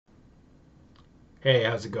Hey,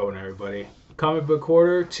 how's it going, everybody? Comic Book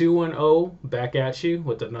Quarter 210 back at you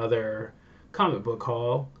with another comic book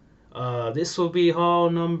haul. This will be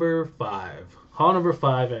haul number 5. Haul number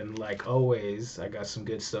 5, and like always, I got some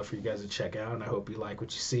good stuff for you guys to check out, and I hope you like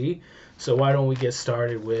what you see. So, why don't we get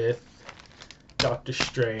started with Doctor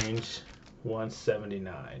Strange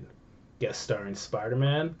 179, guest starring Spider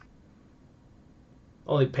Man.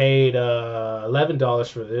 Only paid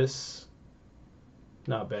 $11 for this.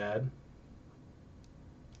 Not bad.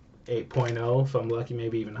 8.0 if I'm lucky,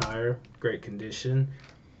 maybe even higher. Great condition.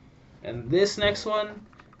 And this next one,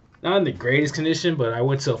 not in the greatest condition, but I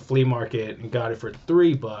went to a flea market and got it for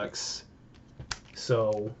 $3.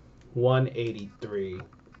 So 183,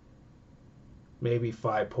 maybe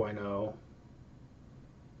 5.0,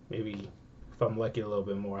 maybe if I'm lucky a little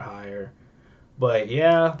bit more higher. But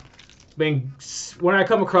yeah, been when I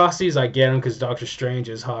come across these, I get them because Doctor Strange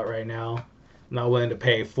is hot right now. I'm not willing to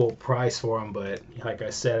pay full price for them, but like I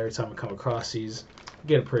said, every time I come across these, I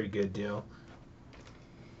get a pretty good deal.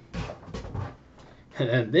 And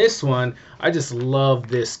then this one, I just love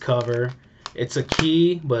this cover. It's a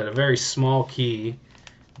key, but a very small key.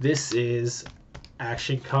 This is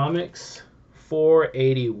Action Comics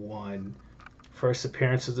 481. First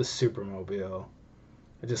appearance of the Supermobile.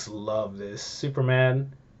 I just love this.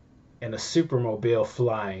 Superman and a Supermobile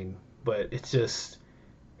flying. But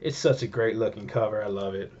it's such a great looking cover. I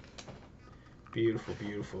love it. Beautiful,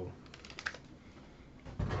 beautiful.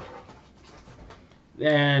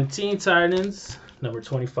 And Teen Titans, number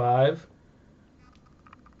 25.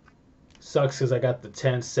 Sucks because I got the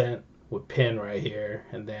 10-cent with pin right here.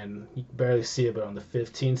 And then you can barely see it, but on the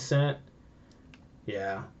 15-cent,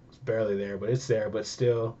 yeah, it's barely there, but it's there. But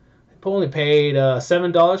still, I only paid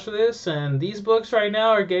 $7 for this. And these books right now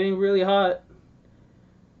are getting really hot.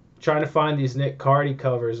 Trying to find these Nick Cardy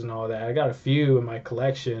covers and all that. I got a few in my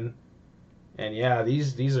collection. And yeah,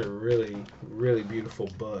 these are really, really beautiful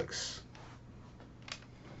books.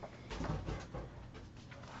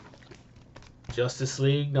 Justice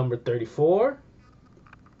League number 34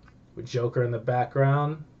 with Joker in the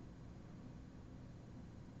background.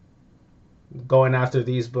 Going after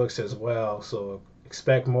these books as well, so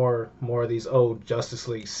expect more of these old Justice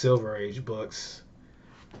League Silver Age books.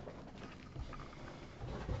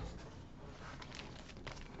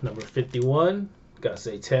 Number 51, got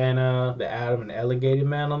Zatanna, the Atom and Elongated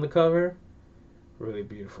Man on the cover. Really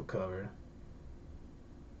beautiful cover.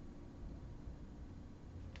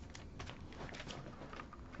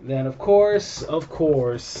 Then of course,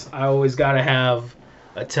 I always gotta have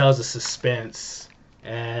a Tales of Suspense,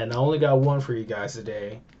 and I only got one for you guys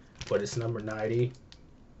today, but it's number 90.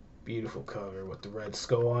 Beautiful cover with the red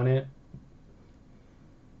skull on it.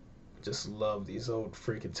 Just love these old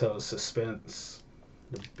freaking Tales of Suspense.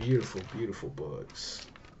 The beautiful, beautiful books.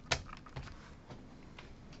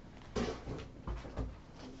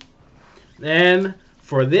 Then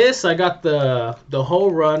for this, I got the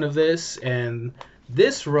whole run of this, and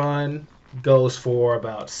this run goes for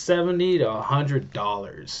about $70 to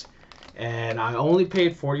 $100, and I only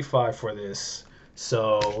paid $45 for this.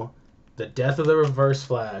 So, the Death of the Reverse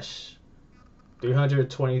Flash,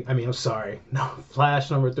 320. I mean, I'm sorry, no,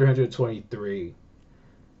 Flash number 323.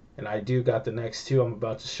 And I do got the next two I'm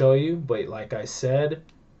about to show you, but like I said,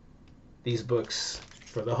 these books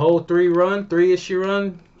for the whole three issue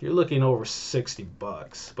run, you're looking over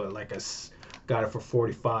 $60. But like I got it for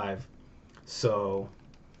 45. So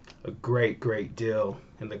a great deal,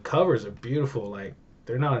 and the covers are beautiful. Like,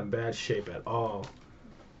 they're not in bad shape at all.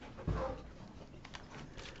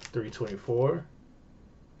 324.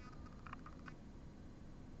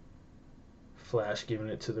 Flash giving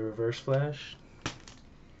it to the Reverse Flash.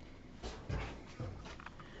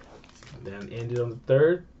 Then ended on the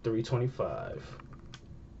third, 325.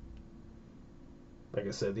 Like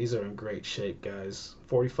I said, these are in great shape, guys.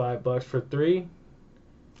 $45 for 3.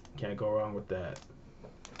 Can't go wrong with that.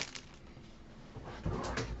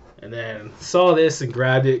 And then saw this and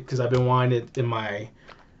grabbed it because I've been wanting it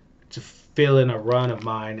to fill in a run of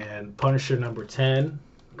mine. And Punisher number 10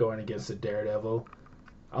 going against the Daredevil.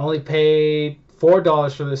 I only paid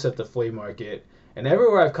 $4 for this at the flea market. And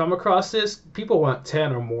everywhere I've come across this, people want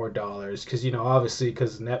 10 or more dollars because, obviously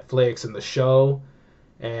because Netflix and the show.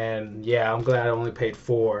 And yeah, I'm glad I only paid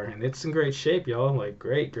 4. And it's in great shape, y'all. Like,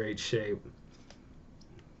 great shape.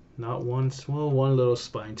 Not one little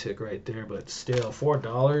spine tick right there, but still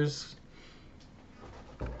 $4.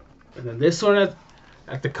 And then this one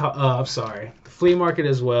at the flea market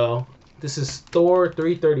as well. This is Thor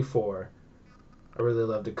 334. I really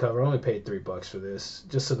love the cover. I only paid $3 for this.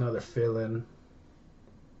 Just another fill-in.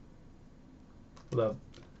 Love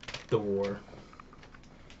the war.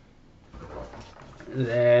 And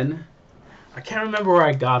then I can't remember where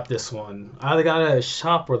I got this one. I either got it at a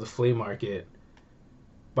shop or the flea market.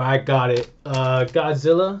 But I got it.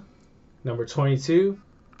 Godzilla, number 22,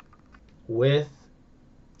 with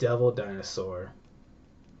Devil Dinosaur.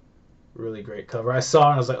 Really great cover. I saw it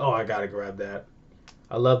and I was like, oh, I gotta grab that.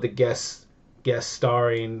 I love the guest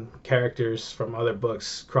starring characters from other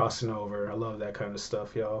books crossing over. I love that kind of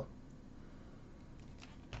stuff, y'all.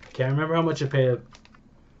 Can't remember how much I paid,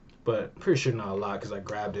 but pretty sure not a lot because I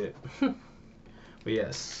grabbed it. But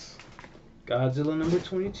yes, Godzilla number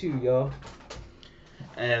 22, y'all.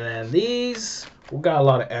 And then these, we got a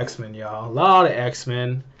lot of X-Men, y'all. A lot of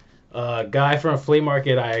X-Men. Guy from a flea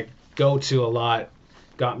market I go to a lot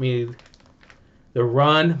got me the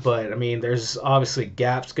run, but I mean, there's obviously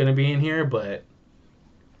gaps gonna be in here, but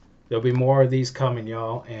there'll be more of these coming,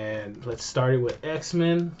 y'all. And let's start it with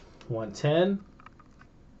X-Men 110.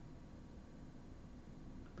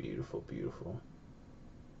 Beautiful, beautiful.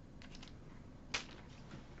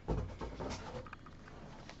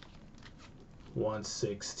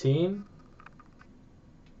 $116.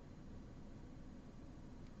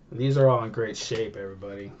 These are all in great shape,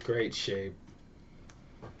 everybody. Great shape.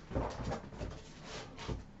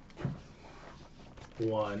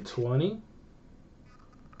 $120.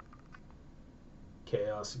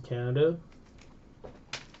 Chaos in Canada.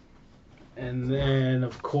 And then,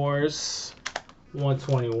 of course,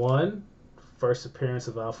 $121. First appearance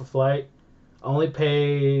of Alpha Flight. I only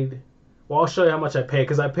paid... Well, I'll show you how much I paid,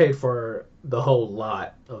 because I paid for the whole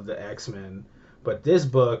lot of the X-Men. But this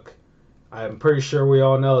book, I'm pretty sure we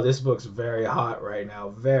all know this book's very hot right now.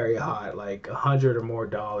 Very hot. Like $100 or more.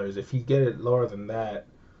 If you get it lower than that,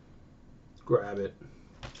 grab it.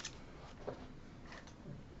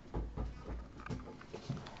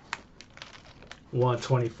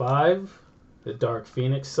 $125. The Dark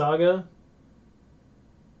Phoenix Saga.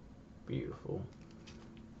 Beautiful.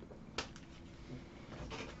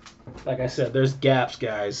 Like I said, there's gaps,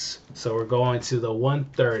 guys. So we're going to the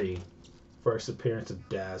 130. First appearance of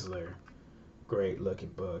Dazzler. Great looking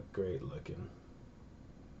book. Great looking.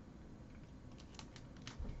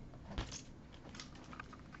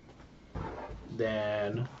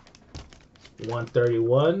 Then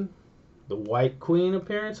 131. The White Queen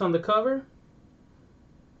appearance on the cover.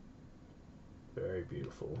 Very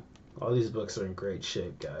beautiful. All these books are in great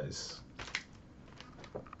shape, guys.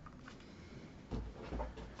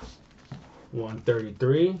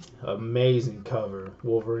 133. Amazing cover.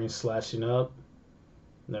 Wolverine slashing up.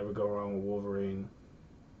 Never go wrong with Wolverine.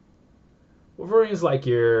 Wolverine's like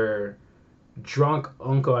your drunk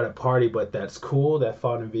uncle at a party, but that's cool, that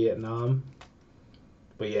fought in Vietnam.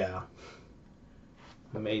 But yeah.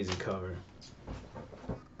 Amazing cover.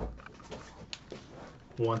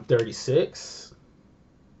 136.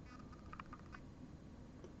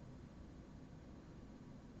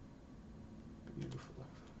 Beautiful.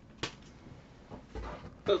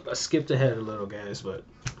 Oh, I skipped ahead a little, guys, but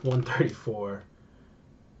 134.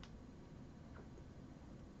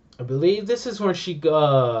 I believe this is when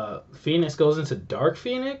Phoenix goes into Dark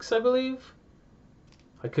Phoenix, I believe.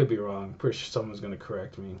 I could be wrong. Pretty sure someone's going to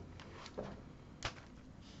correct me.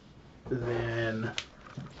 Then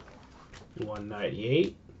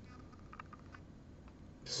 198.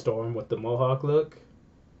 Storm with the Mohawk look.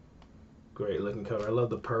 Great looking cover. I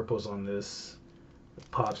love the purples on this.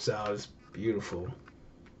 It pops out. It's beautiful.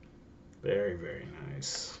 Very, very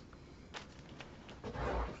nice.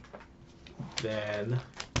 Then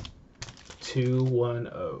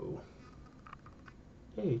 210.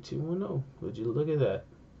 Hey, 210. Would you look at that?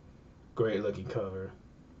 Great looking cover.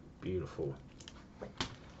 Beautiful.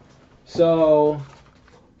 So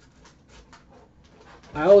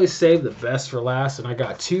I always save the best for last, and I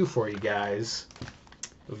got two for you guys.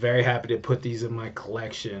 Very happy to put these in my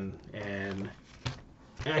collection. And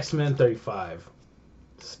X-Men 35.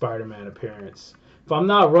 Spider-Man appearance. If I'm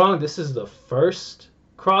not wrong, this is the first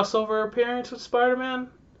crossover appearance with Spider-Man.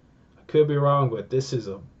 I could be wrong, but this is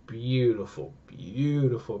a beautiful,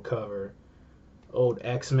 beautiful cover. Old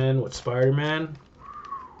X-Men with Spider-Man.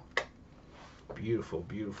 Beautiful,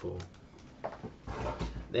 beautiful.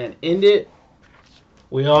 Then end it.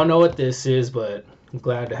 We all know what this is, but I'm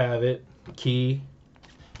glad to have it. Key.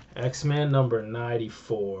 X-Men number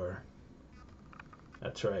 94.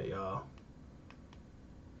 That's right, y'all.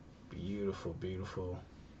 Beautiful, beautiful.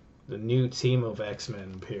 The new team of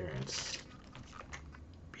X-Men appearance.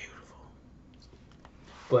 Beautiful.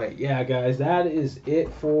 But yeah, guys, that is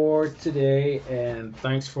it for today. And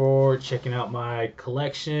thanks for checking out my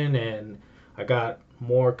collection. And I got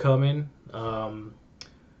more coming.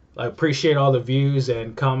 I appreciate all the views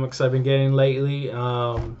and comments I've been getting lately.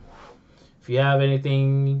 If you have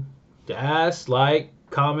anything ask, like,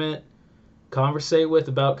 comment, conversate with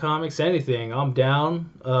about comics, anything. I'm down.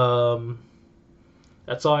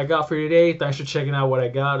 That's all I got for you today. Thanks for checking out what I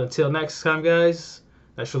got. Until next time, guys,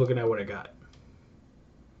 thanks for looking at what I got.